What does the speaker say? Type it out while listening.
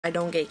I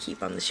don't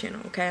gatekeep on this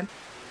channel, okay?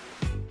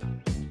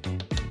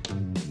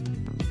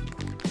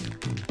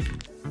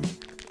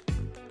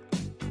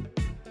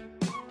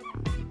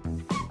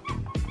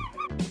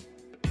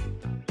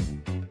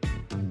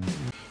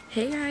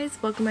 Hey guys,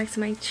 welcome back to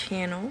my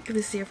channel. If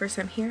this is your first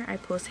time here, I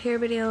post hair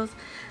videos,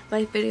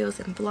 life videos,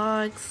 and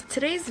vlogs.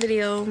 Today's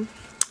video,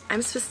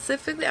 I'm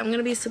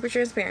gonna be super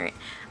transparent.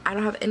 I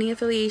don't have any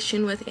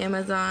affiliation with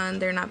Amazon.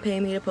 They're not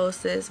paying me to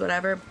post this,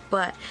 whatever.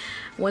 But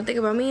one thing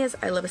about me is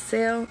I love a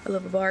sale, I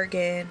love a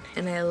bargain,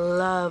 and I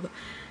love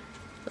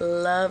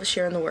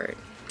sharing the word.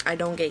 I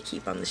don't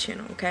gatekeep on this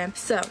channel, okay?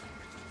 So,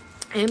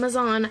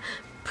 Amazon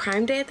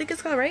Prime Day, I think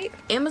it's called, right?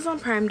 Amazon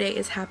Prime Day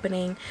is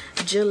happening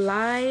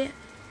July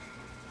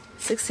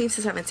 16th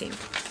to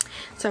 17th.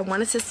 So I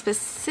wanted to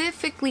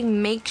specifically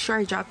make sure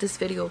I drop this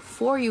video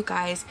for you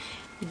guys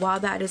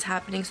while that is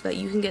happening so that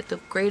you can get the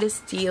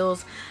greatest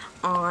deals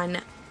on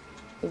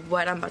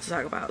what I'm about to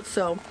talk about.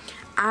 So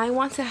I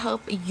want to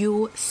help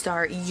you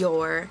start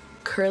your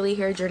curly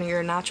hair journey,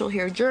 your natural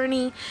hair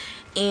journey,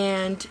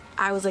 and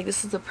I was like,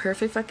 this is the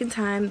perfect fucking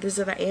time. These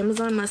are the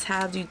Amazon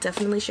must-haves. You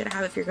definitely should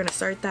have if you're gonna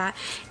start that,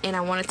 and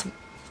I wanted to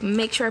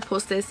make sure I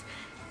post this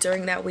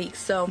during that week.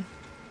 So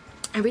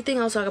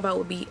everything I'll talk about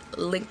will be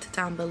linked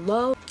down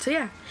below. So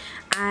yeah,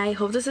 I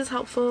hope this is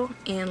helpful,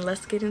 and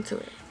let's get into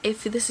it.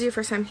 If this is your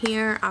first time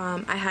here,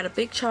 I had a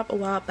big chop a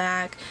while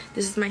back.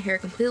 This is my hair,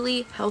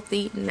 completely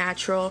healthy,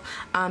 natural.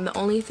 The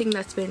only thing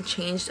that's been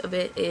changed of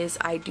it is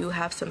I do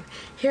have some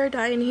hair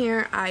dye in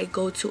here. I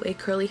go to a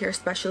curly hair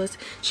specialist.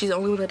 She's the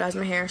only one that dyes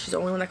my hair. She's the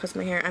only one that cuts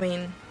my hair. I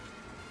mean,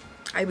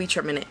 I be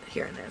trimming it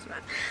here and there,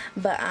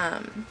 but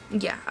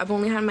yeah, I've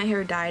only had my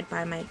hair dyed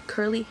by my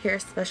curly hair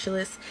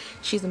specialist.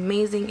 She's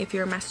amazing. If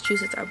you're in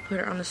Massachusetts, I'll put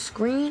her on the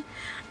screen.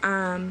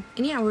 And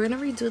yeah, we're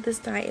gonna redo this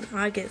dye in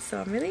August,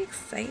 so I'm really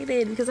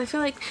excited because I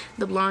feel like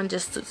the blonde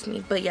just suits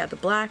me. But yeah, the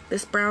black,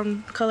 this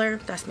brown color,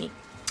 that's me.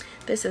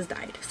 This is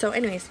dyed. So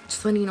anyways,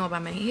 just letting you know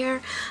about my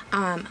hair.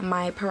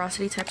 My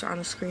porosity types are on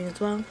the screen as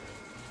well.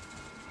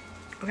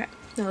 Okay,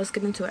 now let's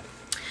get into it.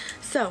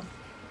 So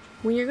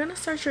when you're gonna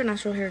start your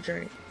natural hair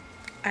journey,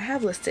 I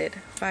have listed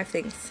 5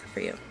 things for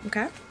you,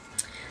 okay?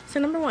 So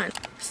number 1,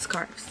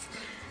 scarves.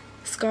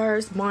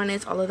 Scarves,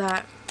 bonnets, all of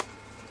that.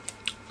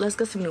 Let's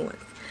get some new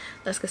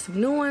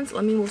ones.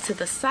 Let me move to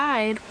the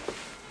side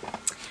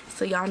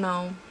so y'all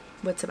know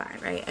what to buy,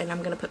 right? And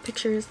I'm gonna put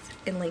pictures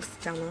and links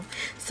down below.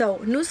 So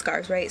new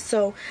scarves, right?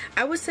 So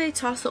I would say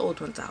toss the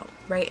old ones out,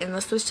 right? And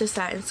let's switch to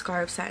satin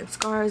scarves,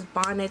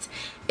 bonnets.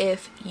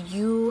 If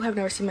you have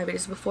never seen my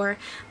videos before,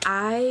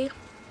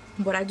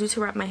 what I do to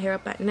wrap my hair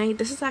up at night,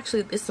 this is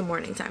actually, it's the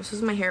morning time, so this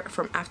is my hair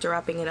from after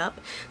wrapping it up.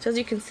 So as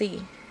you can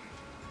see,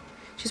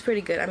 she's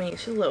pretty good. I mean,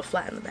 she's a little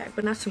flat in the back,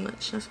 but not too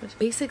much,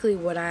 Basically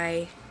what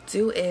I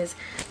do is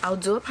I'll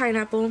do a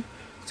pineapple.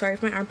 Sorry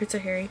if my armpits are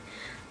hairy.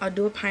 I'll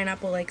do a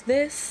pineapple like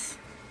this.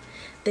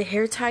 The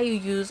hair tie you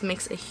use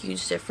makes a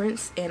huge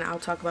difference, and I'll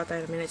talk about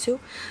that in a minute too.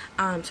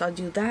 So I'll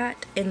do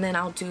that, and then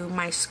I'll do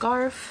my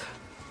scarf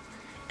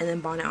and then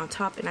bonnet on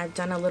top. And I've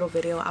done a little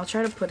video, I'll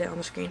try to put it on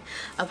the screen,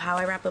 of how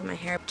I wrap up my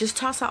hair. Just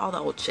toss out all the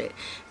old shit.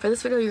 For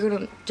this video, you're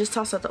gonna just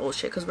toss out the old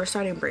shit because we're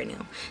starting brand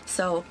new.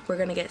 So we're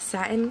gonna get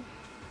satin,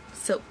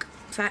 silk,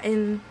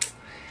 satin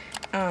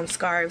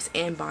scarves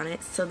and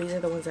bonnets. So these are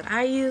the ones that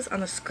I use on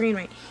the screen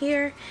right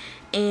here.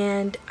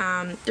 And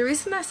the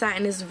reason that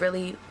satin is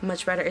really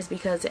much better is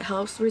because it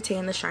helps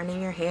retain the shine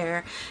in your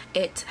hair.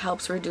 It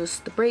helps reduce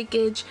the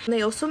breakage. And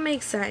they also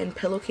make satin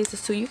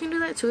pillowcases too. You can do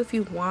that too if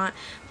you want,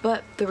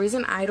 but the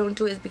reason I don't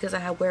do it is because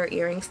I wear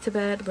earrings to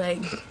bed.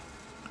 Like,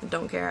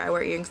 don't care, I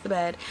wear earrings to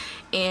bed,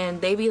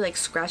 and they be like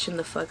scratching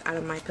the fuck out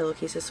of my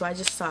pillowcases, so I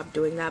just stopped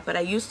doing that. But I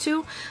used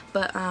to,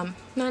 but not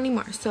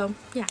anymore. So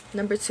yeah.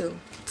 Number 2,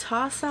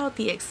 toss out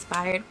the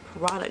expired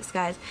products,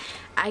 guys.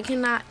 I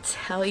cannot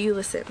tell you,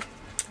 listen,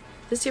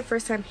 this is your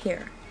first time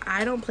here,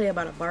 I don't play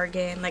about a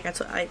bargain. Like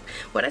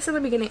what I said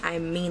in the beginning, I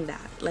mean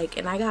that. Like,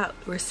 and I got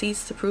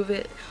receipts to prove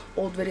it,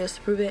 old videos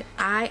to prove it.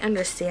 I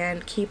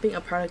understand keeping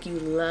a product you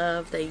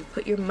love, that you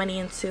put your money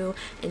into,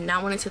 and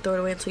not wanting to throw it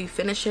away until you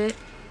finish it.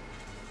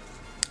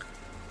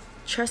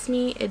 Trust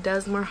me, it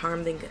does more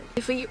harm than good.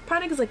 If a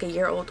product is like a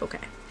year old, okay.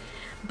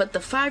 But the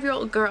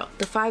 5-year-old girl,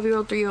 the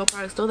 5-year-old, 3-year-old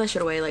products, throw that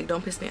shit away. Like,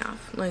 don't piss me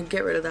off. Like,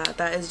 get rid of that.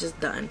 That is just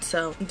done.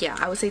 So yeah,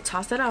 I would say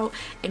toss that out.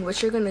 And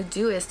what you're gonna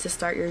do is, to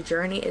start your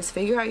journey, is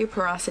figure out your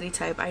porosity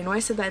type. I know I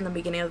said that in the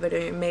beginning of the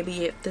video.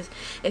 Maybe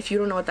if you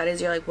don't know what that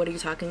is, you're like, what are you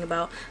talking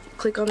about?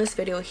 Click on this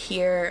video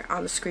here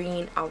on the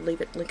screen. I'll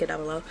link it down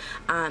below.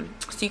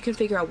 So you can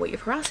figure out what your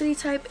porosity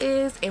type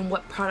is and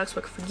what products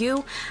work for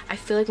you. I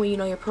feel like when you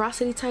know your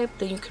porosity type,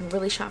 then you can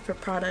really shop for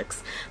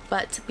products.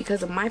 But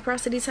because of my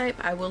porosity type,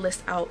 I will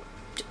list out,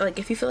 like,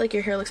 if you feel like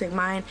your hair looks like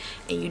mine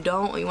and you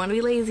don't, or you want to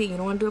be lazy, you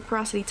don't want to do a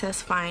porosity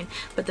test, fine.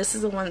 But this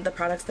is the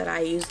products that I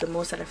use the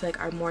most, that I feel like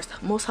are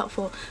most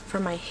helpful for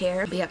my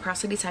hair. But yeah,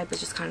 porosity type is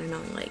just kind of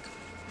knowing like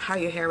how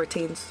your hair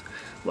retains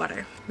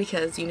water,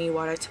 because you need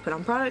water to put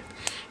on product.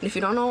 And if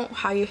you don't know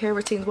how your hair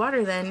retains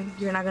water, then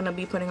you're not going to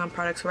be putting on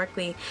products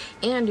correctly,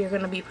 and you're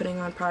going to be putting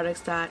on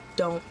products that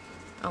don't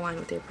align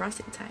with your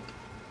porosity type.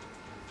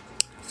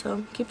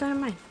 So keep that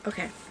in mind.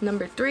 Okay,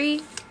 number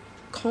 3,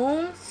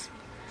 combs,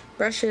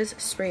 brushes,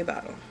 spray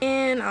bottle,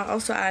 and I'll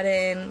also add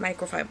in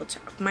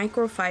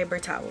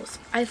microfiber towels.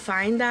 I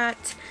find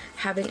that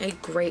having a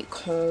great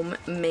comb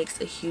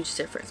makes a huge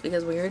difference,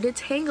 because when you're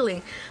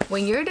detangling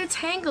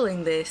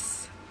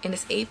this and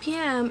it's 8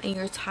 p.m. and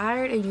you're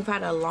tired and you've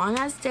had a long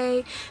ass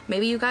day,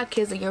 maybe you got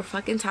kids and you're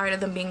fucking tired of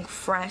them being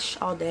fresh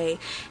all day,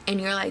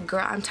 and you're like,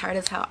 girl, I'm tired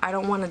as hell, I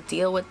don't want to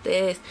deal with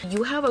this.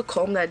 You have a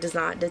comb that does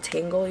not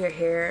detangle your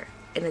hair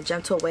in a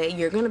gentle way,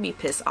 you're gonna be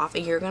pissed off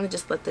and you're gonna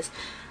just let this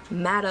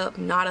knot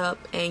up,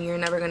 and you're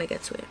never gonna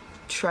get to it.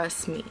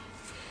 Trust me.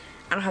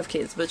 I don't have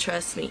kids, but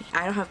trust me,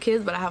 I don't have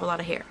kids, but I have a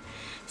lot of hair.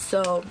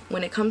 So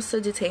when it comes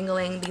to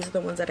detangling, these are the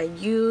ones that I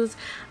use.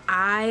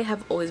 I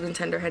have always been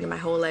tender-headed my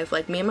whole life.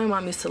 Like, me and my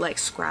mom used to like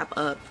scrap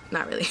up,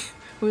 not really,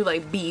 we would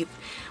like beef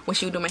when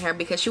she would do my hair,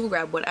 because she would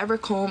grab whatever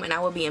comb and I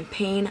would be in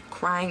pain,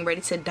 crying,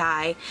 ready to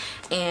die.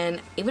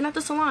 And even at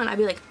the salon, I'd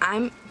be like,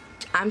 I'm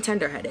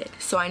tender-headed,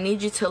 so I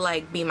need you to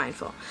like be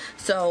mindful.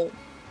 So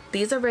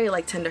these are very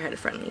like tender-headed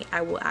friendly,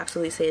 I will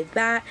absolutely say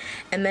that.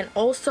 And then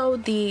also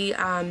the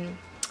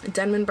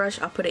Denman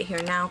brush, I'll put it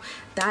here now.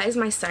 That is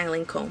my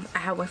styling comb. I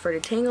have one for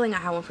detangling, I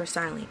have one for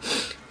styling.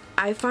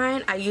 I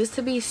find I used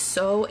to be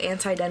so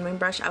anti-Denman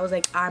brush. I was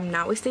like, I'm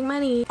not wasting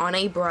money on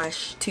a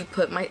brush to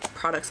put my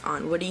products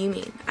on. What do you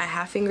mean? I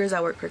have fingers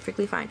that work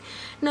perfectly fine.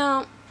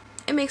 No,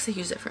 it makes a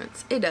huge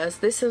difference. It does.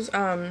 This is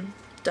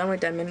done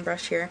with Denman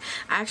brush here.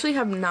 I actually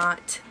have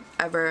not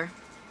ever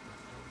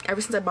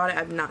since I bought it,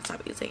 I've not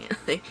stopped using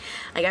it.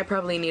 like I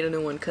probably need a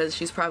new one, because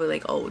she's probably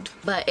like old.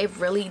 But it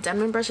really,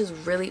 Denman brushes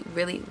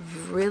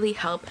really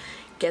help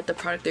get the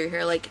product through your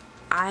hair. Like,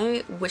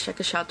 I wish I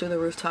could shout through the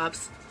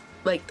rooftops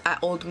like at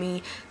old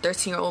me,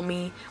 13-year-old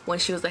me, when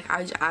she was like,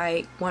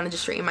 I want to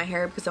just straighten my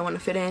hair because I want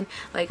to fit in.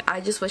 Like,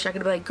 I just wish I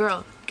could be like,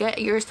 girl,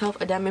 get yourself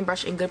a Denman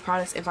brush and good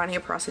products and find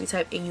your porosity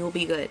type and you'll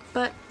be good.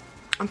 But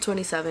I'm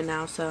 27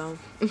 now, so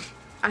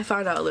I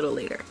found out a little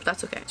later, but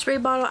that's okay. Spray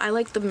bottle, I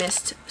like the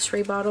mist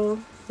spray bottle.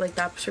 Like,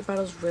 that spray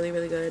bottle is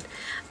really good.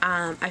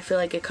 I feel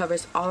like it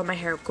covers all of my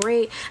hair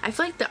great. I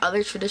feel like the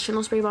other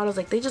traditional spray bottles,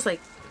 like, they just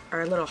like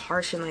are a little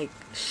harsh and like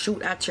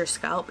shoot at your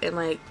scalp, and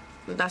like,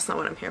 that's not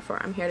what I'm here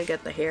for. I'm here to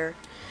get the hair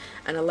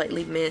and a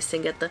lightly mist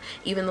and get the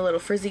even the little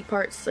frizzy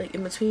parts like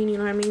in between, you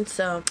know what I mean?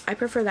 So I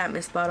prefer that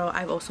mist bottle.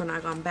 I've also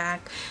not gone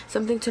back.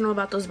 Something to know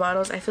about those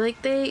bottles, I feel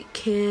like they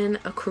can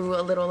accrue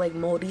a little like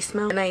moldy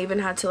smell, and I even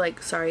had to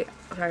like, sorry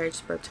I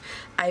just burped.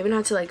 I even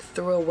had to like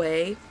throw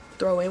away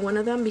one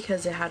of them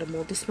because it had a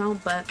moldy smell.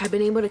 But I've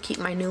been able to keep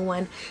my new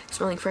one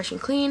smelling fresh and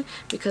clean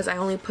because I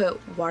only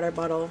put water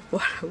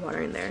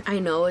in there. I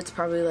know it's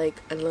probably like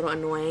a little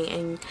annoying,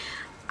 and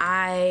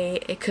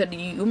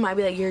you might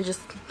be like, you're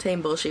just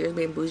saying bullshit, you're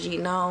being bougie.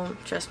 No,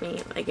 trust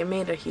me, like, it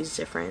made a huge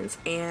difference.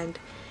 And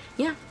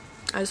yeah,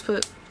 I just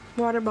put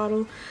water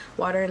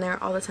in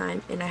there all the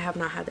time, and I have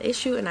not had the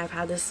issue, and I've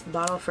had this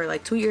bottle for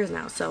like 2 years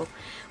now, so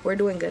we're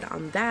doing good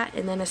on that.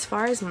 And then as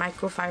far as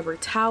microfiber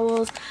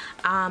towels,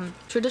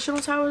 traditional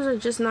towels are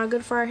just not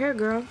good for our hair,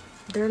 girl.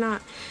 They're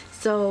not.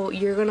 So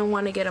you're gonna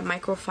want to get a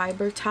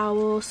microfiber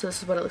towel. So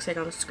this is what it looks like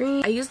on the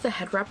screen. I use the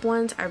head wrap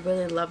ones. I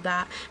really love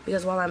that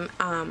because while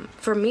I'm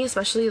for me,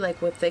 especially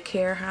like with thick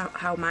hair,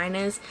 how mine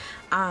is,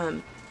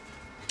 and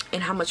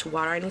how much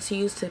water I need to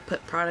use to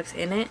put products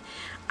in it,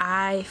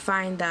 I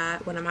find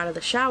that when I'm out of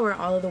the shower,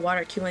 all of the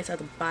water accumulates at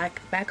the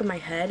back of my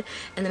head,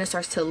 and then it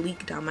starts to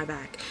leak down my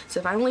back.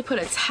 So if I only put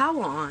a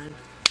towel on,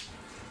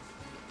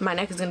 my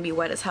neck is gonna be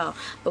wet as hell.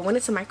 But when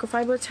it's a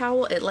microfiber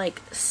towel, it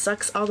like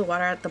sucks all the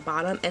water at the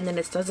bottom, and then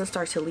it doesn't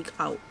start to leak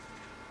out,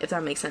 if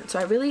that makes sense. So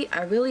I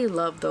really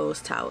love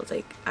those towels.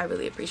 Like, I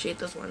really appreciate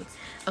those ones.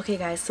 Okay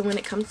guys, so when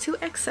it comes to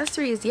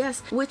accessories,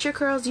 yes, with your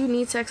curls you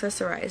need to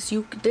accessorize.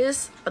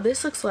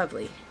 This looks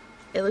lovely.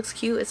 It looks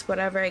cute, it's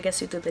whatever, I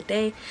guess you through the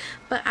day.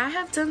 But I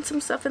have done some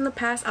stuff in the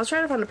past. I'll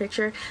try to find a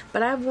picture,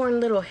 but I've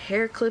worn little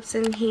hair clips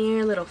in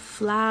here, little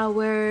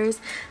flowers,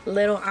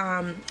 little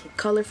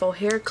colorful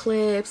hair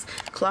clips.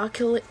 Claw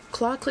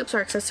clips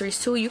are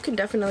accessories too. You can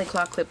definitely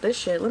claw clip this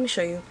shit. Let me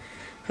show you.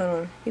 Hold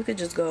on. You could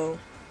just go,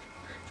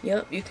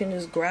 yep, you can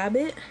just grab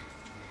it.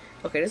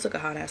 Okay, this look a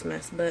hot ass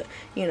mess, but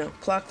you know,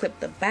 claw clip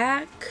the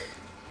back.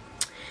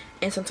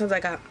 And sometimes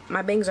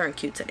my bangs aren't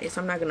cute today,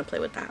 so I'm not gonna play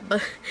with that.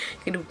 But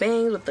you can do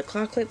bangs with the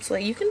claw clips.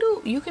 Like, you can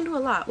do a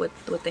lot with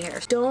the hair.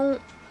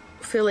 Don't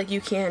feel like you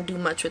can't do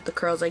much with the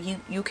curls. Like,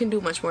 you can do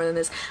much more than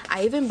this.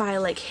 I even buy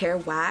like hair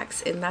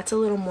wax, and that's a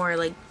little more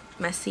like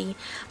messy.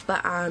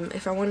 But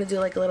if I want to do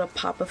like a little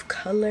pop of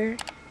color,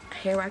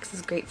 hair wax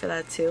is great for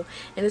that too.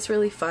 And it's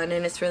really fun,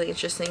 and it's really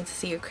interesting to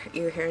see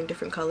your hair in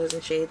different colors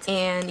and shades.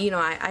 And you know,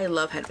 I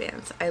love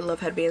headbands. I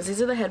love headbands.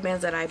 These are the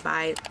headbands that I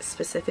buy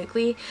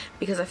specifically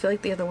because I feel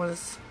like the other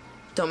ones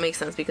don't make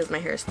sense because my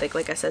hair is thick,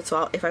 like I said.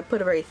 So if I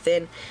put a very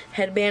thin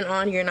headband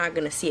on, you're not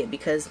gonna see it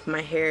because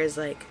my hair is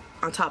like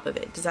on top of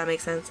it. Does that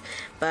make sense?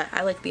 But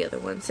I like the other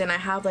ones. And I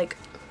have like,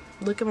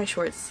 look at my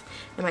shorts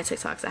and my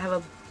TikToks. I have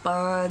a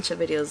bunch of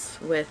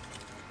videos with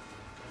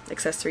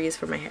accessories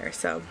for my hair.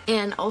 So,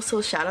 and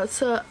also shout out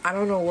to, I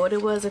don't know what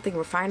it was, I think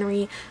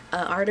Refinery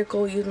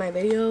article used my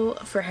video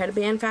for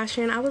headband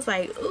fashion. I was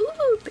like,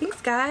 ooh,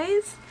 thanks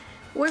guys.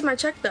 Where's my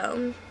check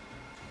though?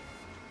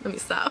 Let me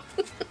stop.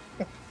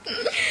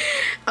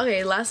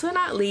 Okay, last but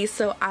not least,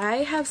 so I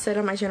have said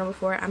on my channel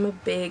before, I'm a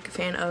big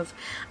fan of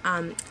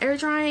air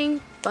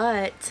drying,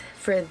 but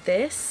for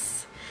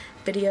this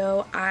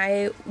video,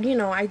 I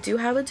do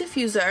have a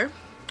diffuser.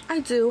 I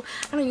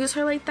don't use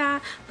her like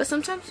that, but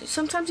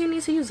sometimes you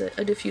need to use a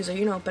diffuser,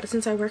 you know. But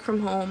since I work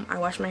from home, I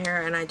wash my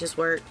hair and I just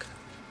work.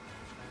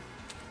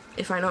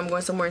 If I know I'm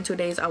going somewhere in 2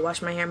 days, I'll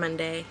wash my hair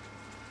Monday,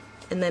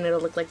 and then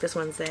it'll look like this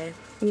Wednesday.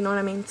 You know what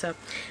I mean? So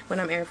when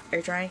I'm air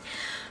drying.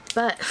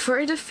 But for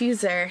a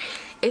diffuser,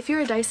 if you're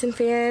a Dyson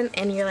fan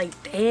and you're like,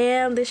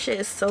 damn, this shit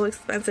is so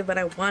expensive, but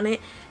I want it,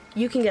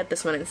 you can get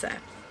this one instead.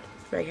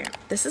 Right here.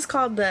 This is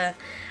called the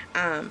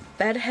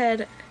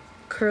Bedhead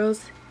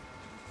Curls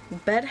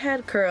and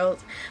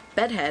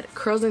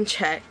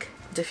Check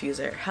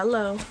diffuser.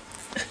 Hello.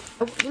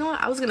 You know what?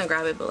 I was gonna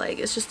grab it, but like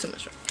it's just too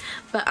much.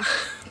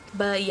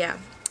 But yeah.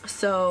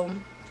 So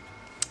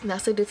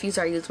that's the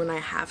diffuser I use when I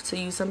have to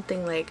use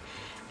something, like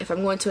if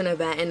I'm going to an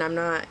event and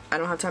I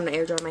don't have time to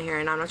air dry my hair,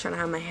 and I'm not trying to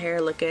have my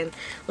hair looking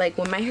like,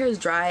 when my hair is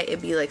dry,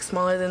 it'd be like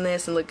smaller than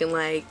this and looking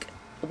like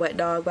wet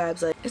dog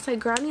vibes. Like, it's like,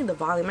 girl, I need the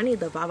volume, I need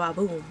the ba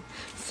boom.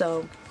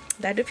 So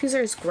that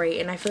diffuser is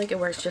great, and I feel like it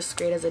works just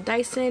great as a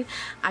Dyson.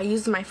 I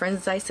used my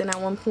friend's Dyson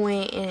at one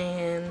point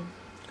and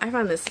I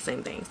found this the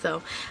same thing.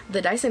 So the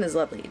Dyson is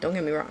lovely, don't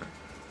get me wrong.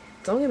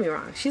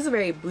 She's a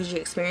very bougie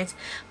experience,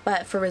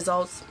 but for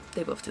results,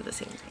 they both do the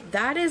same thing.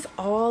 That is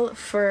all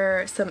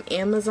for some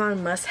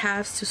Amazon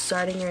must-haves to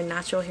starting your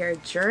natural hair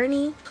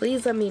journey.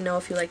 Please let me know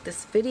if you like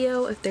this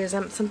video. If there's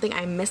something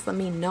I missed, let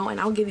me know and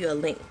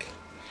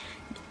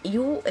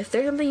If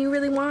there's something you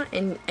really want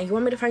and you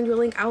want me to find you a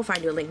link, I'll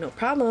find you a link, no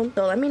problem.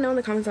 So let me know in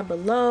the comments down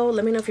below.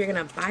 Let me know if you're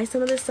gonna buy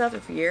some of this stuff,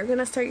 if you're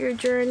gonna start your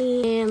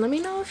journey, and let me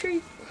know if you're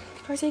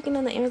partaking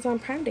in the Amazon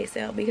Prime Day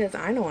sale, because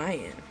I know I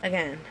am.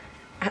 Again,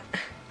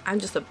 I'm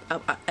just a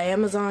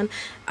Amazon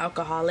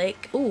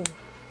alcoholic. Ooh,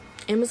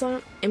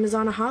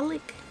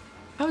 Amazonaholic?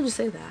 How would you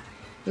say that?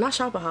 Not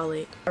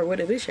shopaholic. Or would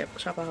it be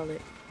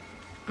shopaholic?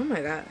 Oh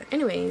my god.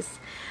 Anyways,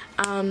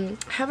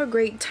 have a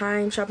great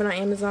time shopping on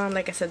Amazon.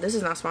 Like I said, this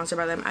is not sponsored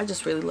by them. I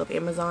just really love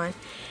Amazon,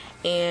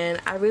 and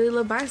I really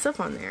love buying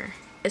stuff on there,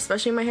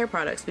 especially my hair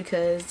products,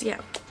 because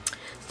yeah.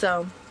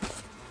 So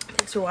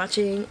thanks for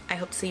watching. I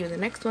hope to see you in the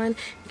next one.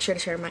 Make sure to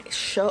share my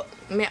show.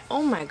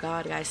 Oh my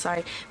god, guys,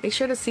 sorry. Make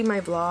sure to see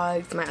my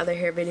vlogs, my other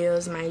hair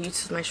videos, my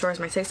YouTubes, my shorts,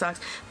 my TikToks.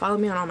 Follow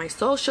me on all my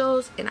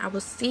socials, and I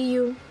will see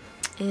you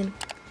in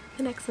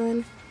the next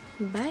one.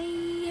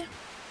 Bye.